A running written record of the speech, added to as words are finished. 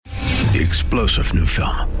the explosive new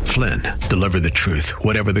film, Flynn, Deliver the Truth,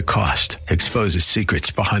 Whatever the Cost, exposes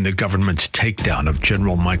secrets behind the government's takedown of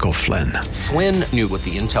General Michael Flynn. Flynn knew what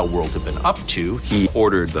the intel world had been up to. He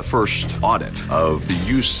ordered the first audit of the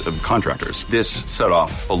use of contractors. This set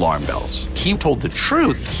off alarm bells. He told the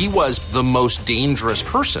truth. He was the most dangerous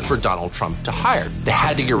person for Donald Trump to hire. They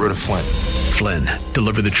had to get rid of Flynn. Flynn,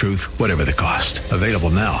 Deliver the Truth, Whatever the Cost. Available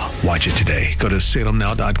now. Watch it today. Go to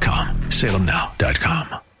salemnow.com.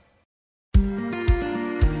 salemnow.com.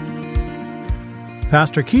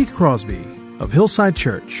 Pastor Keith Crosby of Hillside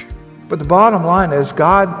Church. But the bottom line is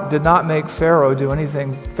God did not make Pharaoh do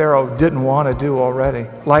anything Pharaoh didn't want to do already.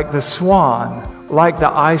 Like the swan, like the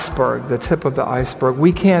iceberg, the tip of the iceberg,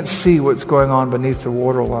 we can't see what's going on beneath the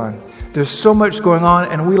waterline. There's so much going on,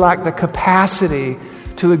 and we lack the capacity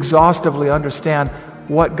to exhaustively understand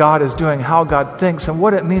what God is doing, how God thinks, and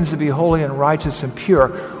what it means to be holy and righteous and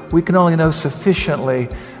pure. We can only know sufficiently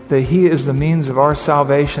that He is the means of our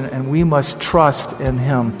salvation, and we must trust in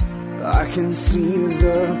Him. I can see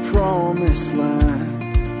the promised land,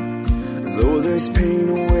 though there's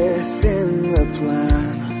pain within the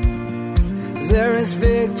plan. There is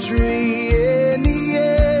victory in the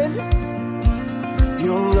end.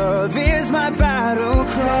 Your love is my battle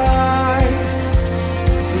cry,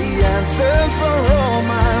 the anthem for all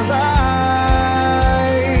my life.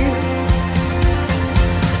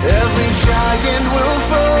 Every giant will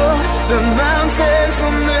fall, the mountains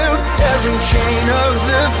will move, every chain of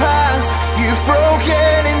the past you've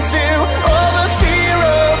broken into. All the fear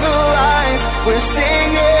of the lies, we're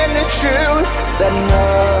singing the truth, that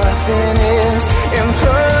nothing is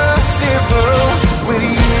impossible with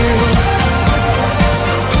you.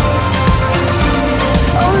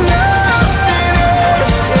 Oh, nothing is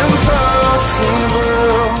impossible.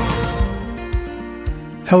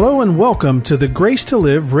 Hello and welcome to the Grace to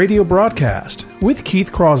Live radio broadcast with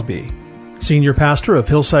Keith Crosby, Senior Pastor of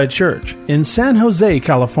Hillside Church in San Jose,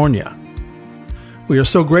 California. We are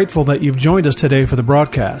so grateful that you've joined us today for the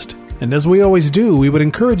broadcast, and as we always do, we would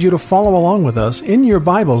encourage you to follow along with us in your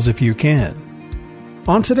Bibles if you can.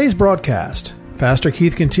 On today's broadcast, Pastor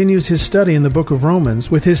Keith continues his study in the book of Romans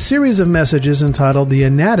with his series of messages entitled The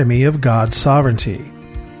Anatomy of God's Sovereignty.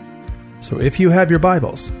 So if you have your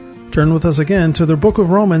Bibles, turn with us again to the book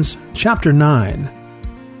of Romans, chapter 9.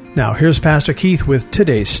 Now here's Pastor Keith with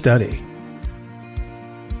today's study.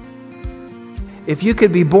 If you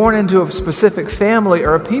could be born into a specific family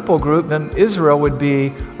or a people group, then Israel would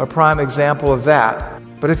be a prime example of that.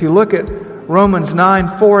 But if you look at Romans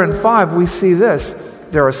 9, 4, and 5, we see this.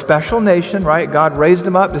 They're a special nation, right? God raised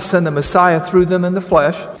them up to send the Messiah through them in the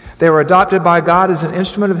flesh. They were adopted by God as an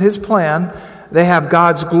instrument of His plan. They have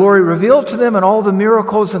God's glory revealed to them and all the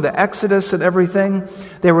miracles and the Exodus and everything.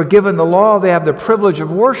 They were given the law. They have the privilege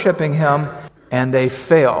of worshiping Him, and they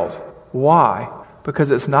failed. Why?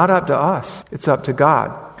 Because it's not up to us. It's up to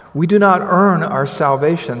God. We do not earn our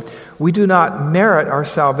salvation. We do not merit our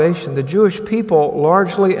salvation. The Jewish people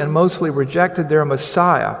largely and mostly rejected their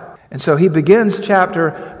Messiah. And so he begins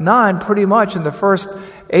chapter 9 pretty much in the first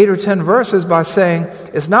 8 or 10 verses by saying,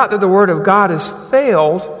 it's not that the word of God has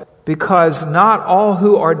failed, because not all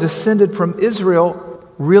who are descended from Israel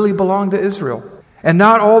really belong to Israel. And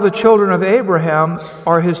not all the children of Abraham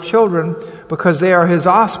are his children because they are his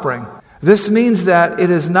offspring. This means that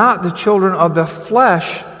it is not the children of the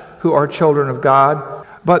flesh who are children of God,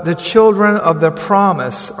 but the children of the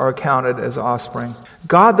promise are counted as offspring.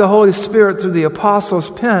 God the Holy Spirit, through the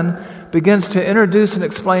apostles' pen, begins to introduce and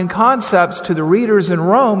explain concepts to the readers in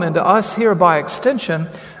Rome and to us here by extension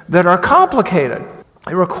that are complicated.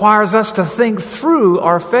 It requires us to think through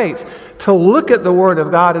our faith, to look at the Word of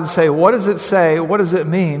God and say, what does it say? What does it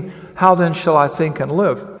mean? How then shall I think and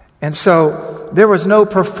live? And so there was no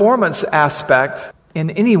performance aspect in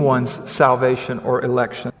anyone's salvation or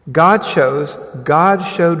election. God chose, God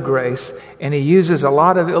showed grace, and He uses a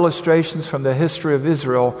lot of illustrations from the history of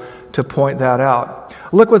Israel to point that out.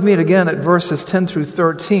 Look with me again at verses 10 through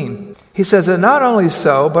 13. He says, and not only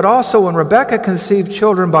so, but also when Rebekah conceived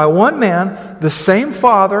children by one man, the same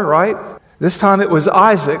father, right? This time it was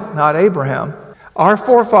Isaac, not Abraham. Our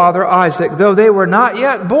forefather Isaac, though they were not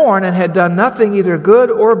yet born and had done nothing either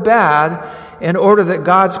good or bad, in order that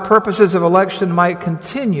God's purposes of election might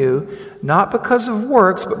continue, not because of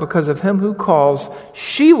works, but because of Him who calls,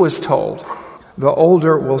 she was told, the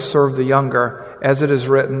older will serve the younger, as it is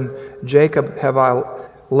written, Jacob have I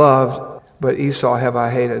loved, but Esau have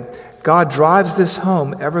I hated. God drives this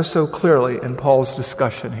home ever so clearly in Paul's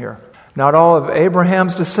discussion here. Not all of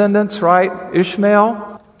Abraham's descendants, right?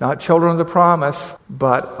 Ishmael, not children of the promise,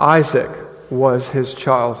 but Isaac was his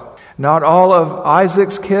child. Not all of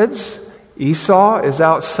Isaac's kids, Esau is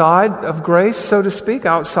outside of grace, so to speak,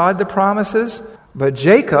 outside the promises, but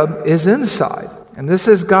Jacob is inside. And this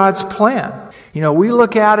is God's plan. We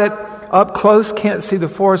look at it up close, can't see the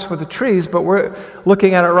forest for the trees, but we're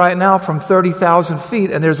looking at it right now from 30,000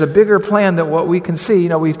 feet, and there's a bigger plan than what we can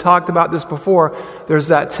see. We've talked about this before. There's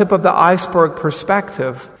that tip of the iceberg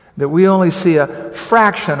perspective that we only see a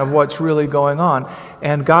fraction of what's really going on.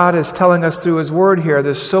 And God is telling us through His Word here,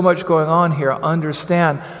 there's so much going on here.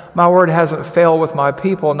 Understand, my word hasn't failed with my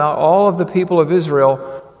people. Not all of the people of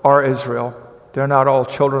Israel are Israel. They're not all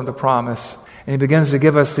children of the promise. And He begins to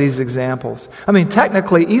give us these examples.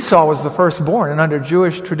 Technically, Esau was the firstborn, and under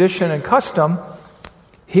Jewish tradition and custom,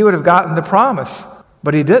 he would have gotten the promise,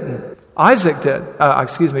 but he didn't.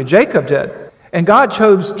 Jacob did. And God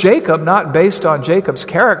chose Jacob not based on Jacob's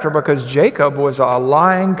character, because Jacob was a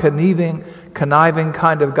lying, conniving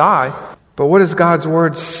kind of guy. But what does God's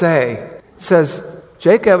word say? It says,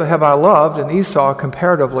 Jacob have I loved, and Esau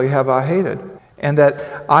comparatively have I hated. And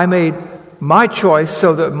that I made my choice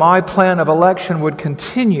so that my plan of election would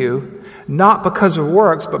continue, not because of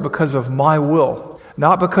works, but because of my will.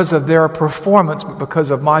 Not because of their performance, but because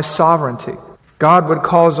of my sovereignty. God would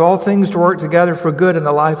cause all things to work together for good in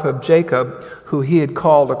the life of Jacob, who He had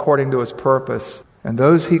called according to His purpose. And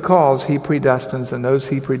those He calls, He predestines, and those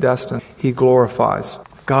He predestines, He glorifies.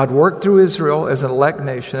 God worked through Israel as an elect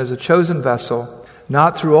nation, as a chosen vessel,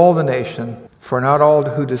 not through all the nation, for not all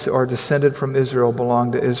who are descended from Israel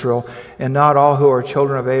belong to Israel, and not all who are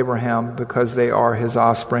children of Abraham because they are His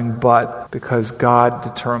offspring, but because God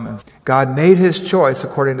determines. God made His choice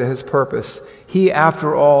according to His purpose. He,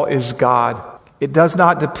 after all, is God. It does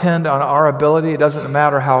not depend on our ability. It doesn't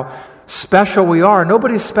matter how special we are.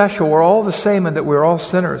 Nobody's special. We're all the same in that we're all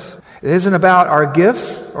sinners. It isn't about our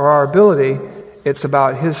gifts or our ability. It's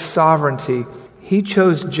about His sovereignty. He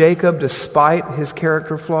chose Jacob despite his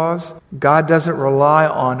character flaws. God doesn't rely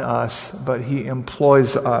on us, but He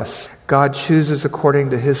employs us. God chooses according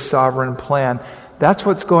to His sovereign plan. That's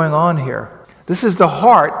what's going on here. This is the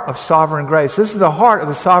heart of sovereign grace. This is the heart of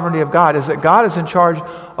the sovereignty of God, is that God is in charge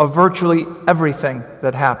of virtually everything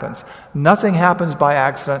that happens. Nothing happens by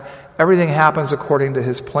accident. Everything happens according to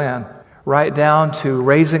His plan. Right down to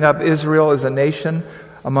raising up Israel as a nation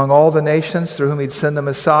among all the nations through whom He'd send the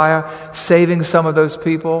Messiah, saving some of those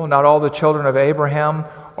people. Not all the children of Abraham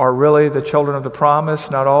are really the children of the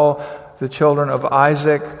promise. Not all the children of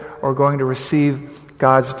Isaac are going to receive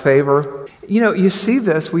God's favor. You see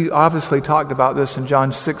this. We obviously talked about this in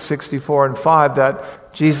John 6:64 and 5,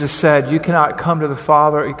 that Jesus said, you cannot come to the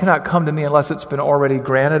Father, you cannot come to me unless it's been already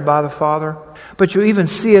granted by the Father. But you even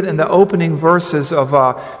see it in the opening verses of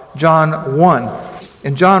John 1.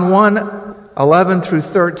 In John 1:11 through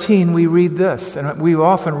 13, we read this, and we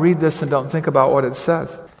often read this and don't think about what it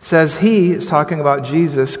says. It says, He, is talking about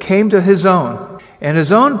Jesus, came to His own, and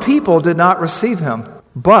His own people did not receive Him.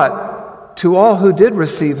 But to all who did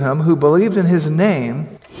receive Him, who believed in His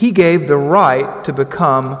name, He gave the right to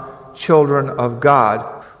become children of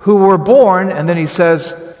God, who were born, and then He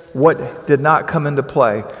says what did not come into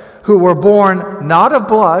play, who were born not of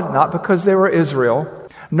blood, not because they were Israel,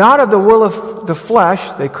 not of the will of the flesh,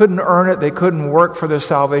 they couldn't earn it, they couldn't work for their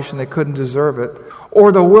salvation, they couldn't deserve it,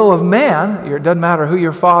 or the will of man, it doesn't matter who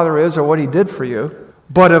your father is or what he did for you,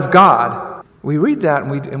 but of God. We read that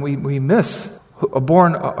and we miss.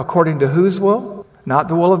 Born according to whose will? Not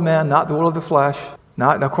the will of man, not the will of the flesh,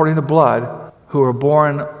 not according to blood, who are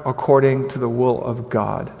born according to the will of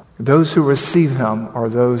God. Those who receive Him are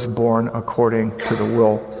those born according to the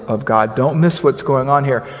will of God. Don't miss what's going on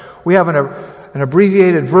here. We have an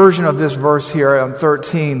abbreviated version of this verse here on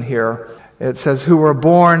 13 here. It says, who were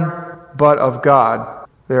born but of God.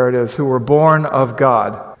 There it is, who were born of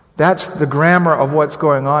God. That's the grammar of what's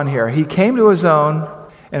going on here. He came to His own,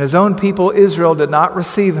 and His own people, Israel, did not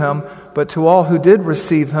receive Him, but to all who did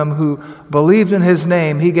receive Him, who believed in His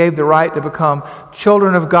name, He gave the right to become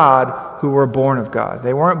children of God who were born of God.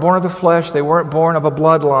 They weren't born of the flesh. They weren't born of a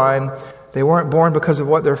bloodline. They weren't born because of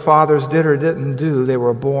what their fathers did or didn't do. They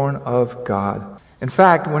were born of God. In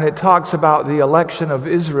fact, when it talks about the election of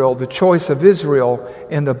Israel, the choice of Israel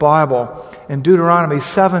in the Bible, in Deuteronomy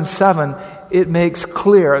 7:7, it makes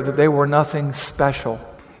clear that they were nothing special.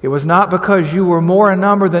 It was not because you were more in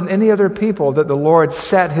number than any other people that the Lord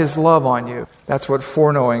set His love on you. That's what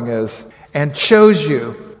foreknowing is. And chose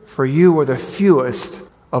you, for you were the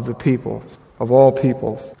fewest of the peoples, of all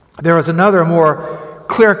peoples. There is another more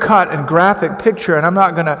clear-cut and graphic picture, and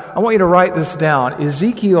I want you to write this down.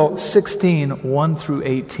 Ezekiel 16:1 through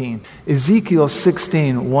 18. Ezekiel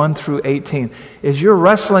 16:1 through 18. As you're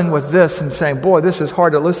wrestling with this and saying, boy, this is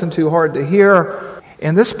hard to listen to, hard to hear,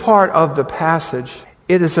 in this part of the passage,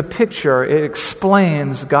 it is a picture, it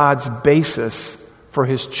explains God's basis for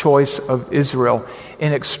his choice of Israel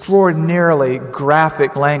in extraordinarily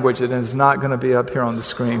graphic language that is not going to be up here on the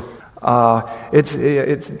screen.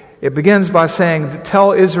 It begins by saying,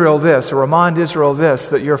 tell Israel this, or remind Israel this,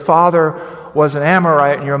 that your father was an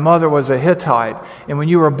Amorite and your mother was a Hittite. And when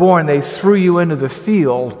you were born, they threw you into the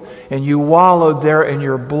field and you wallowed there in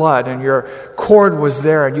your blood and your cord was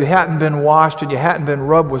there and you hadn't been washed and you hadn't been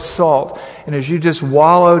rubbed with salt. And as you just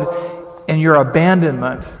wallowed in your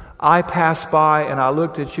abandonment, I passed by and I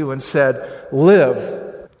looked at you and said, live.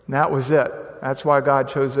 And that was it. That's why God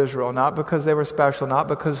chose Israel, not because they were special, not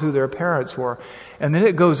because who their parents were. And then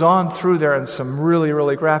it goes on through there in some really,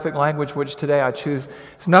 really graphic language, which today I choose.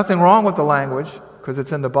 There's nothing wrong with the language, because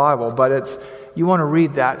it's in the Bible, but you want to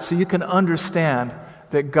read that so you can understand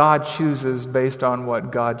that God chooses based on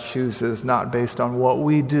what God chooses, not based on what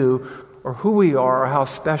we do or who we are or how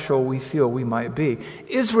special we feel we might be.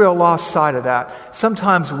 Israel lost sight of that.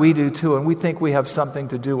 Sometimes we do too, and we think we have something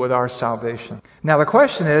to do with our salvation. Now the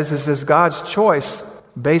question is God's choice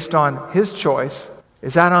based on his choice,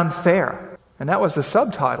 is that unfair? And that was the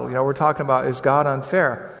subtitle. We're talking about, is God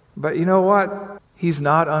unfair? But you know what? He's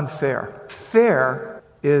not unfair. Fair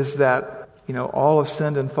is that, all have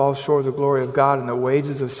sinned and fall short of the glory of God, and the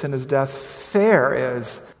wages of sin is death. Fair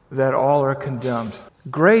is that all are condemned.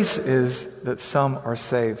 Grace is that some are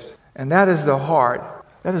saved. And that is the heart.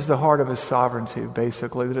 That is the heart of his sovereignty,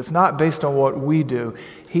 basically. That it's not based on what we do.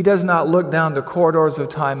 He does not look down the corridors of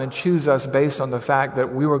time and choose us based on the fact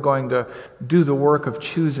that we were going to do the work of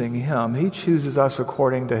choosing him. He chooses us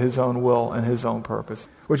according to his own will and his own purpose.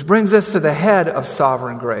 Which brings us to the head of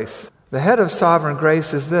sovereign grace. The head of sovereign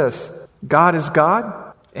grace is this. God is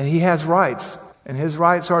God, and he has rights. And his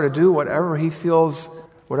rights are to do whatever he feels,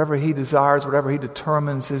 whatever he desires, whatever he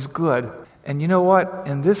determines is good. And you know what?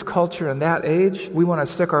 In this culture, in that age, we want to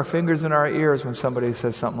stick our fingers in our ears when somebody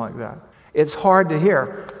says something like that. It's hard to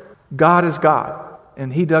hear. God is God,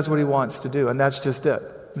 and he does what he wants to do, and that's just it.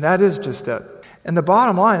 And that is just it. And the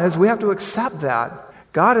bottom line is we have to accept that.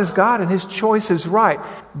 God is God, and his choice is right.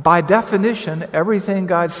 By definition, everything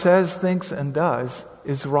God says, thinks, and does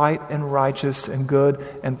is right and righteous and good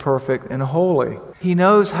and perfect and holy. He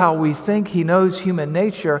knows how we think. He knows human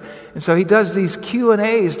nature. And so he does these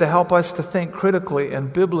Q&As to help us to think critically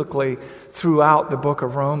and biblically throughout the book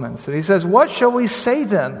of Romans. And he says, what shall we say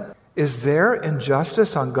then? Is there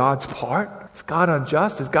injustice on God's part? Is God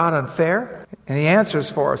unjust? Is God unfair? And he answers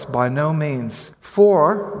for us, by no means.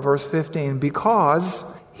 For, verse 15, because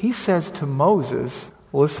he says to Moses,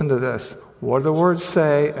 listen to this. What do the words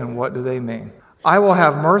say and what do they mean? I will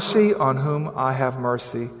have mercy on whom I have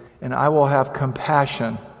mercy, and I will have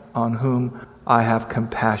compassion on whom I have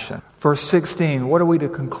compassion. Verse 16, what are we to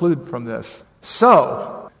conclude from this?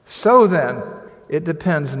 So then, it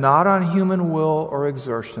depends not on human will or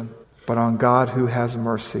exertion, but on God who has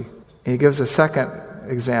mercy. And he gives a second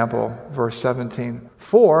example, verse 17.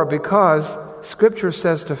 Because Scripture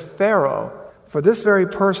says to Pharaoh, for this very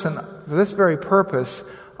purpose,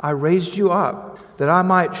 I raised you up, that I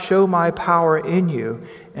might show my power in you,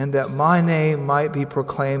 and that my name might be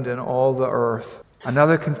proclaimed in all the earth.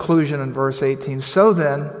 Another conclusion in verse 18. So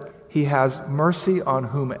then, he has mercy on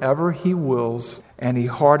whomever he wills, and he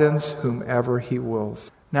hardens whomever he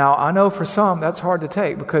wills. Now, I know for some that's hard to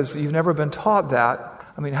take because you've never been taught that.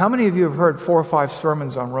 I mean, how many of you have heard 4 or 5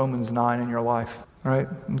 sermons on Romans 9 in your life? Right?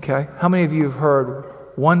 Okay. How many of you have heard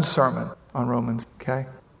one sermon on Romans? Okay.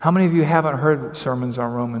 How many of you haven't heard sermons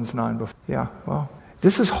on Romans 9 before? Yeah, well,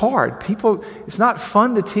 this is hard. It's not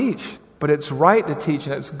fun to teach, but it's right to teach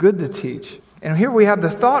and it's good to teach. And here we have the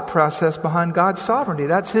thought process behind God's sovereignty.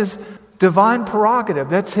 That's his divine prerogative.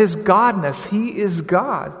 That's his godness. He is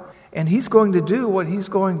God. And he's going to do what he's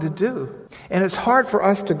going to do. And it's hard for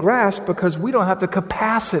us to grasp because we don't have the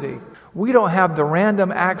capacity. We don't have the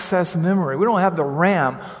random access memory. We don't have the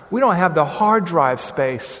RAM. We don't have the hard drive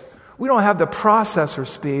space. We don't have the processor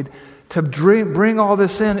speed to bring all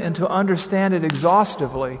this in and to understand it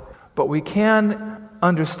exhaustively. But we can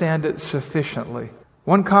understand it sufficiently.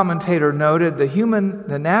 One commentator noted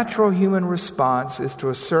the natural human response is to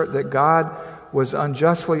assert that God was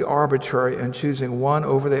unjustly arbitrary in choosing one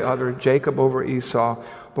over the other, Jacob over Esau,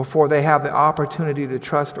 before they have the opportunity to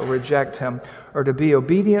trust or reject him, or to be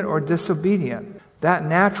obedient or disobedient. That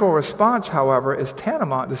natural response, however, is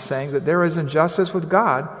tantamount to saying that there is injustice with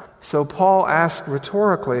God. So Paul asked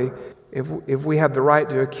rhetorically if we have the right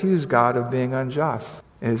to accuse God of being unjust.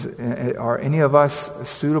 Are any of us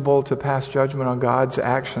suitable to pass judgment on God's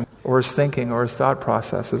action or his thinking or his thought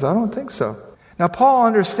processes? I don't think so. Now Paul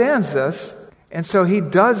understands this, And so he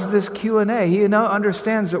does this Q&A. He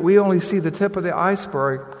understands that we only see the tip of the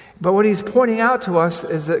iceberg. But what he's pointing out to us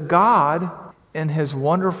is that God, in his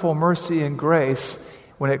wonderful mercy and grace,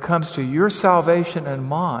 when it comes to your salvation and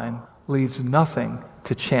mine, leaves nothing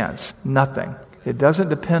to chance. Nothing. It doesn't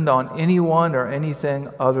depend on anyone or anything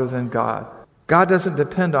other than God. God doesn't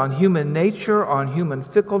depend on human nature, on human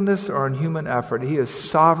fickleness, or on human effort. He is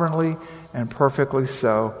sovereignly and perfectly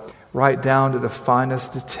so, right down to the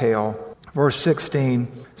finest detail. Verse 16,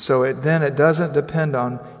 so it doesn't depend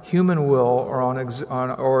on human will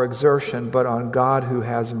or exertion, but on God who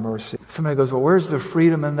has mercy. Somebody goes, well, where's the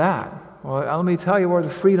freedom in that? Well, let me tell you where the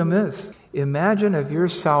freedom is. Imagine if your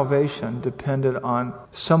salvation depended on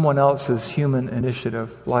someone else's human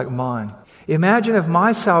initiative like mine. Imagine if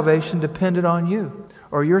my salvation depended on you,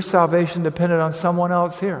 or your salvation depended on someone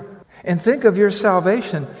else here. And think of your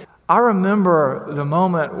salvation. I remember the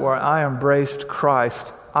moment where I embraced Christ.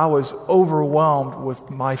 I was overwhelmed with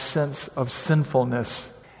my sense of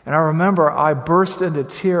sinfulness. And I remember I burst into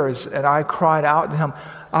tears and I cried out to him.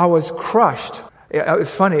 I was crushed. It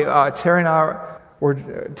was funny.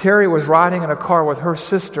 Terry was riding in a car with her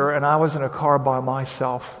sister, and I was in a car by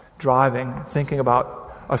myself, driving, thinking about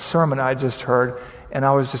a sermon I just heard, and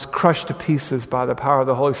I was just crushed to pieces by the power of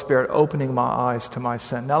the Holy Spirit, opening my eyes to my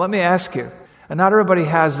sin. Now let me ask you, and not everybody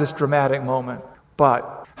has this dramatic moment,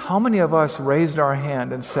 but how many of us raised our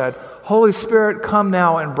hand and said, Holy Spirit, come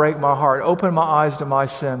now and break my heart, open my eyes to my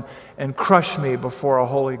sin, and crush me before a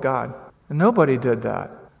holy God? And nobody did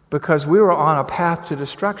that, because we were on a path to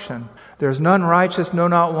destruction. There's none righteous, no,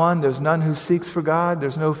 not one. There's none who seeks for God.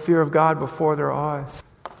 There's no fear of God before their eyes.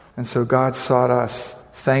 And so God sought us.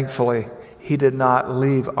 Thankfully, he did not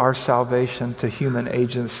leave our salvation to human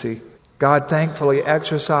agency. God thankfully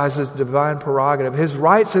exercises divine prerogative, his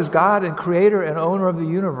rights as God and creator and owner of the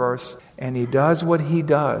universe, and he does what he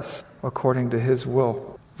does according to his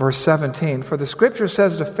will. Verse 17, for the scripture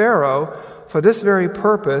says to Pharaoh, for this very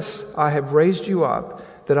purpose I have raised you up,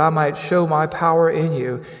 that I might show my power in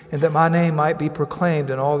you, and that my name might be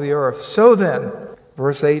proclaimed in all the earth. So then,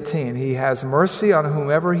 verse 18, he has mercy on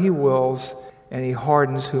whomever he wills, and he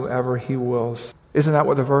hardens whoever he wills. Isn't that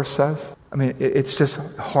what the verse says? I mean, it's just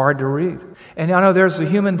hard to read. And I know there's a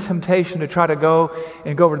human temptation to try to go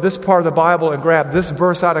over to this part of the Bible and grab this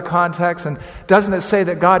verse out of context. And doesn't it say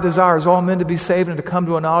that God desires all men to be saved and to come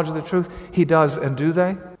to a knowledge of the truth? He does. And do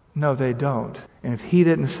they? No, they don't. And if he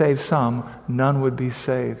didn't save some, none would be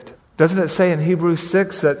saved. Doesn't it say in Hebrews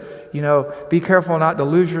 6 that, be careful not to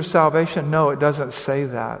lose your salvation? No, it doesn't say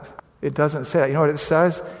that. It doesn't say that. You know what it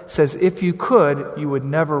says? It says, if you could, you would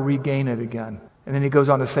never regain it again. And then he goes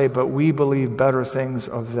on to say, but we believe better things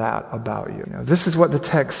of that about you. This is what the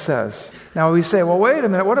text says. Now we say, well, wait a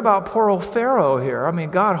minute. What about poor old Pharaoh here? I mean,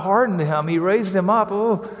 God hardened him. He raised him up.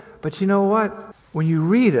 Oh, but you know what? When you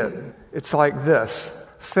read it, it's like this.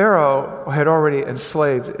 Pharaoh had already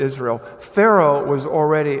enslaved Israel. Pharaoh was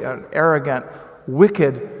already an arrogant,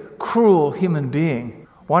 wicked, cruel human being,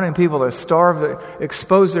 wanting people to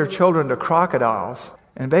expose their children to crocodiles.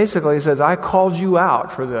 And basically he says, I called you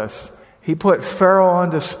out for this. He put Pharaoh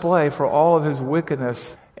on display for all of his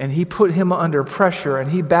wickedness, and he put him under pressure,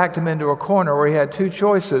 and he backed him into a corner where he had two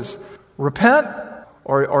choices: repent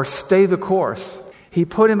or stay the course. He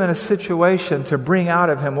put him in a situation to bring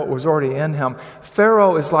out of him what was already in him.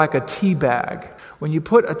 Pharaoh is like a tea bag. When you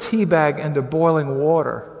put a tea bag into boiling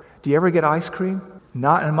water, do you ever get ice cream?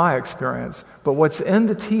 Not in my experience. But what's in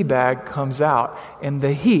the tea bag comes out, and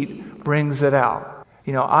the heat brings it out.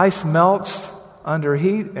 Ice melts under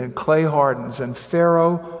heat and clay hardens, and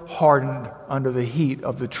Pharaoh hardened under the heat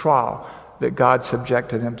of the trial that God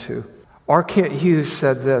subjected him to. R. Kent Hughes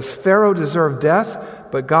said this: Pharaoh deserved death,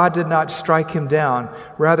 but God did not strike him down.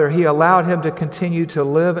 Rather, he allowed him to continue to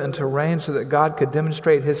live and to reign so that God could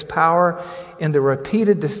demonstrate his power in the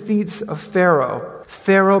repeated defeats of Pharaoh.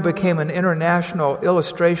 Pharaoh became an international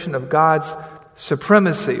illustration of God's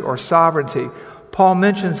supremacy or sovereignty. Paul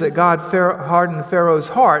mentions that God hardened Pharaoh's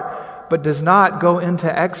heart, but does not go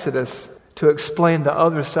into Exodus to explain the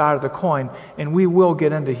other side of the coin. And we will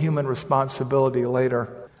get into human responsibility later,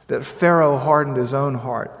 that Pharaoh hardened his own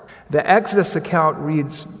heart. The Exodus account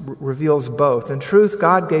reveals both. In truth,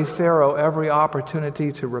 God gave Pharaoh every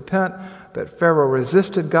opportunity to repent, but Pharaoh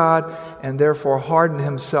resisted God and therefore hardened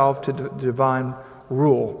himself to divine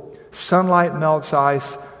rule. Sunlight melts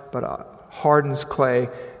ice, but hardens clay.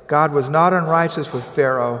 God was not unrighteous with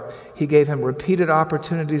Pharaoh. He gave him repeated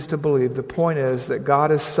opportunities to believe. The point is that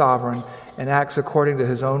God is sovereign and acts according to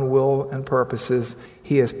his own will and purposes.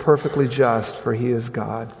 He is perfectly just, for he is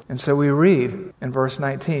God. And so we read in verse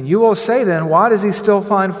 19, you will say then, why does he still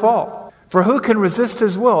find fault? For who can resist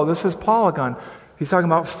his will? This is Polygon. He's talking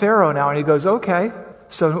about Pharaoh now, and he goes, okay,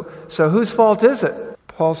 so whose fault is it?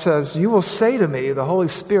 Paul says, you will say to me, the Holy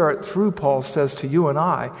Spirit through Paul says to you and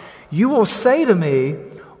I, you will say to me,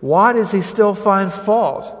 why does he still find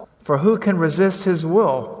fault? For who can resist his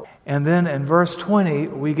will? And then in verse 20,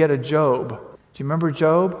 we get a Job. Do you remember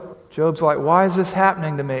Job? Job's like, why is this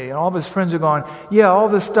happening to me? And all of his friends are going, yeah, all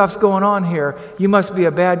this stuff's going on here. You must be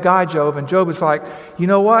a bad guy, Job. And Job is like, you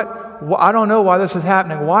know what? I don't know why this is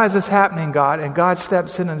happening. Why is this happening, God? And God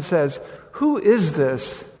steps in and says, who is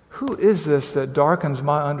this? Who is this that darkens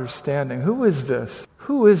my understanding? Who is this?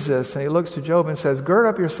 Who is this? And he looks to Job and says, gird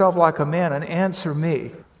up yourself like a man and answer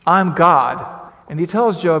me. I'm God. And he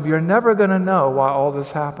tells Job, you're never going to know why all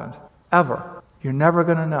this happened. Ever. You're never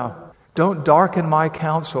going to know. Don't darken my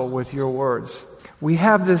counsel with your words. We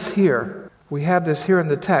have this here. We have this here in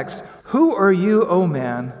the text. Who are you, O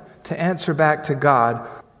man, to answer back to God?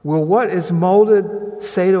 Will what is molded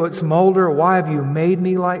say to its molder, why have you made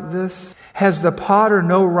me like this? Has the potter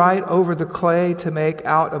no right over the clay to make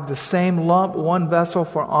out of the same lump one vessel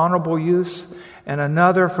for honorable use and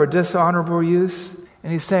another for dishonorable use?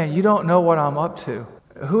 And he's saying, you don't know what I'm up to.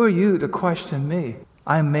 Who are you to question me?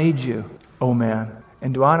 I made you, O man.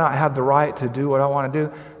 And do I not have the right to do what I want to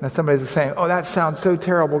do? And somebody's saying, oh, that sounds so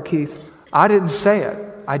terrible, Keith. I didn't say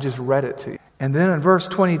it. I just read it to you. And then in verse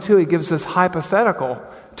 22, he gives this hypothetical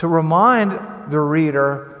to remind the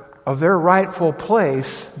reader of their rightful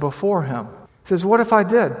place before him. He says, what if I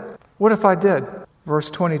did? What if I did? Verse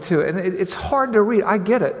 22. And it's hard to read. I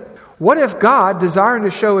get it. What if God, desiring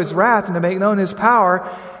to show his wrath and to make known his power,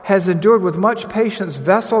 has endured with much patience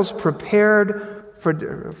vessels prepared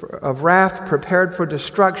of wrath prepared for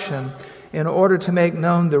destruction, in order to make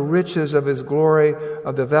known the riches of his glory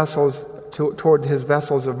of the vessels toward his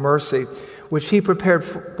vessels of mercy, which he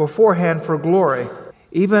prepared beforehand for glory,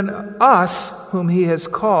 even us whom he has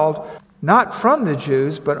called, not from the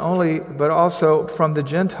Jews, but also from the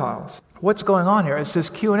Gentiles. What's going on here? It's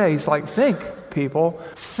this Q&A. He's like, think, people,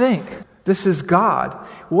 think. This is God.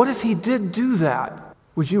 What if he did do that?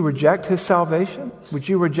 Would you reject his salvation? Would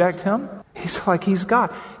you reject him? He's like, he's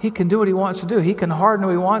God. He can do what he wants to do. He can harden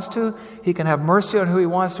who he wants to. He can have mercy on who he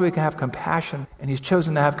wants to. He can have compassion. And he's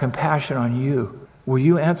chosen to have compassion on you. Will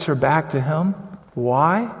you answer back to him?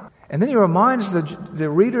 Why? And then he reminds the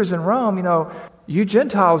readers in Rome, you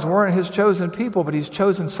Gentiles weren't his chosen people, but he's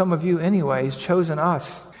chosen some of you anyway. He's chosen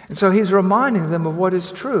us. And so he's reminding them of what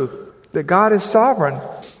is true, that God is sovereign,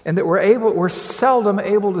 and that we're seldom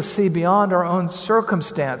able to see beyond our own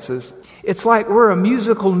circumstances. It's like we're a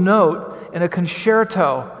musical note in a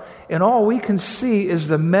concerto, and all we can see is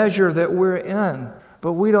the measure that we're in,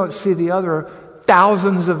 but we don't see the other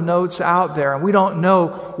thousands of notes out there, and we don't know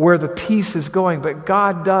where the piece is going, but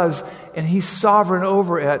God does, and he's sovereign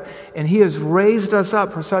over it, and he has raised us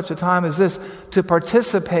up for such a time as this to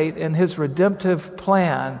participate in his redemptive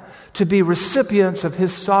plan, to be recipients of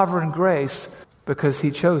his sovereign grace, because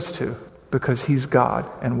he chose to, because he's God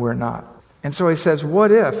and we're not. And so he says,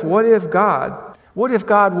 what if God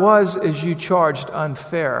was, as you charged,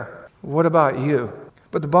 unfair? What about you?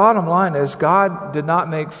 But the bottom line is, God did not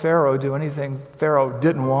make Pharaoh do anything Pharaoh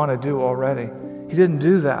didn't want to do already. He didn't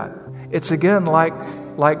do that. It's again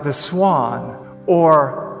like the swan,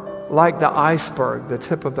 or like the iceberg, the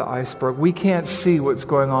tip of the iceberg. We can't see what's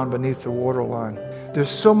going on beneath the waterline. There's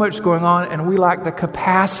so much going on, and we lack the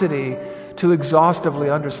capacity to exhaustively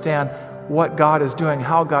understand what God is doing,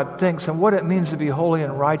 how God thinks, and what it means to be holy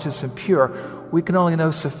and righteous and pure. We can only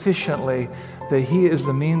know sufficiently that he is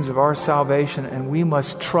the means of our salvation, and we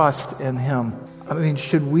must trust in him. I mean,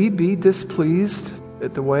 should we be displeased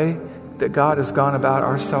at the way that God has gone about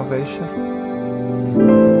our salvation?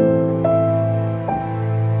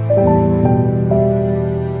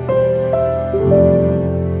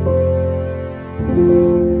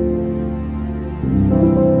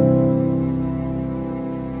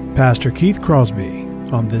 Pastor Keith Crosby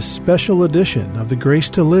on this special edition of the Grace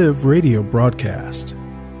to Live radio broadcast.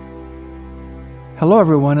 Hello,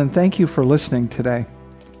 everyone, and thank you for listening today.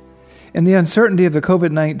 In the uncertainty of the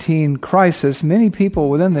COVID-19 crisis, many people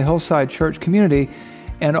within the Hillside Church community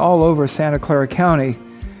and all over Santa Clara County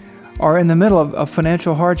are in the middle of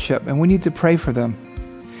financial hardship, and we need to pray for them.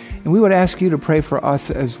 And we would ask you to pray for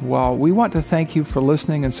us as well. We want to thank you for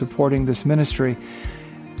listening and supporting this ministry.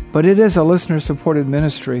 But it is a listener-supported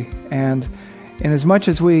ministry, and as much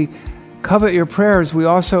as we covet your prayers, we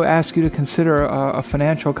also ask you to consider a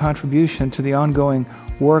financial contribution to the ongoing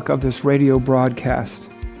work of this radio broadcast.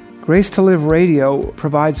 Grace to Live Radio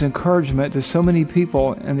provides encouragement to so many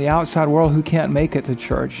people in the outside world who can't make it to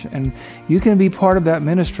church. And you can be part of that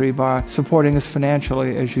ministry by supporting us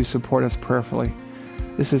financially as you support us prayerfully.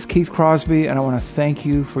 This is Keith Crosby, and I want to thank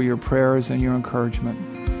you for your prayers and your encouragement.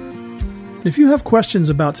 If you have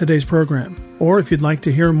questions about today's program, or if you'd like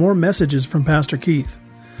to hear more messages from Pastor Keith,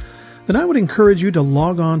 then I would encourage you to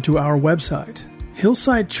log on to our website,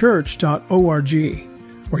 hillsidechurch.org,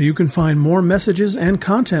 where you can find more messages and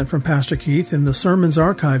content from Pastor Keith in the Sermons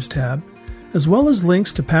Archives tab, as well as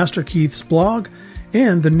links to Pastor Keith's blog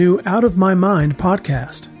and the new Out of My Mind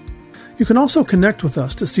podcast. You can also connect with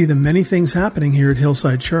us to see the many things happening here at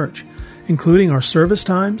Hillside Church, including our service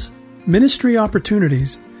times, ministry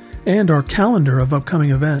opportunities, and our calendar of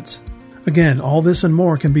upcoming events. Again, all this and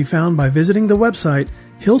more can be found by visiting the website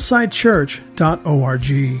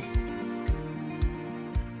hillsidechurch.org.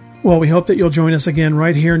 Well, we hope that you'll join us again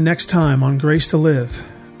right here next time on Grace to Live.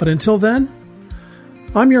 But until then,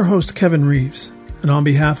 I'm your host, Kevin Reeves, and on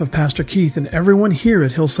behalf of Pastor Keith and everyone here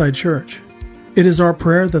at Hillside Church, it is our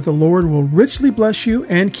prayer that the Lord will richly bless you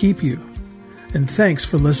and keep you. And thanks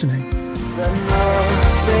for listening.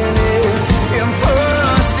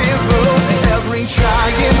 Every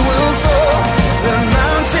giant will fall, the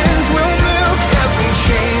mountains will move, every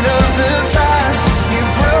chain of the past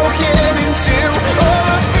you've broken into. All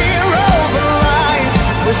the fear, all the lies,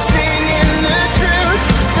 we're singing the truth,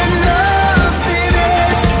 that nothing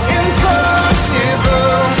is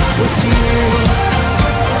impossible with you.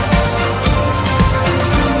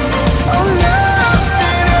 Oh,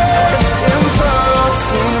 nothing is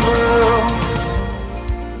impossible.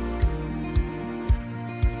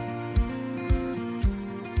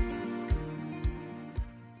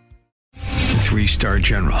 3-star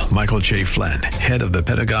General Michael J. Flynn, head of the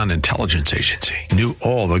Pentagon Intelligence Agency, knew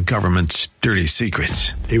all the government's dirty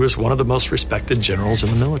secrets. He was one of the most respected generals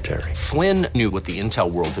in the military. Flynn knew what the intel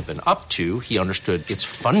world had been up to. He understood its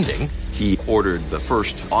funding. He ordered the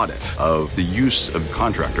first audit of the use of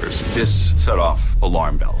contractors. This set off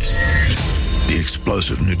alarm bells. The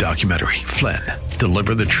explosive new documentary, Flynn,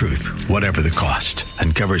 Deliver the Truth, Whatever the Cost,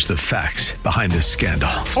 uncovers the facts behind this scandal.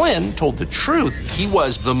 Flynn told the truth. He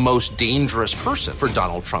was the most dangerous person for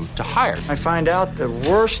Donald Trump to hire. I find out the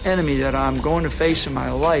worst enemy that I'm going to face in my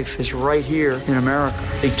life is right here in America.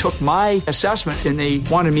 They took my assessment and they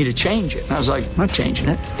wanted me to change it. And I was like, I'm not changing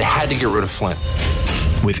it. They had to get rid of Flynn.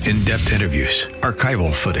 With in-depth interviews,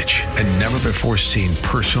 archival footage, and never-before-seen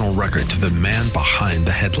personal records of the man behind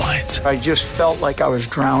the headlines. I just felt like I was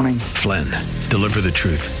drowning. Flynn, Deliver the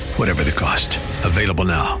Truth, Whatever the Cost. Available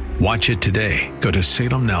now. Watch it today. Go to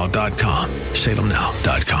salemnow.com.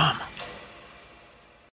 salemnow.com.